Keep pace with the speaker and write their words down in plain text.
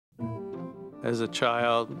As a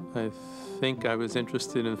child, I think I was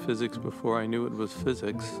interested in physics before I knew it was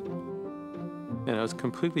physics. And I was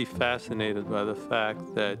completely fascinated by the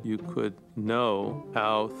fact that you could know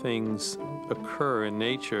how things occur in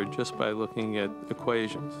nature just by looking at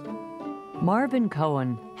equations. Marvin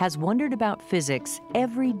Cohen has wondered about physics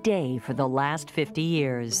every day for the last 50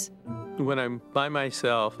 years. When I'm by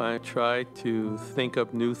myself, I try to think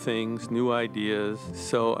up new things, new ideas,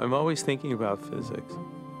 so I'm always thinking about physics.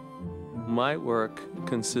 My work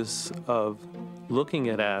consists of looking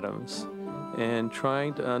at atoms and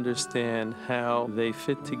trying to understand how they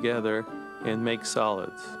fit together and make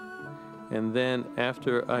solids. And then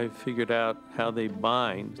after I've figured out how they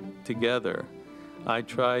bind together, I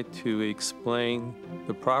try to explain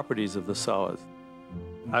the properties of the solids.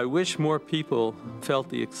 I wish more people felt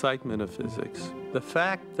the excitement of physics. The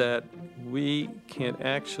fact that we can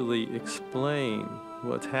actually explain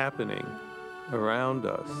what's happening around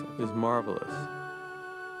us is marvelous.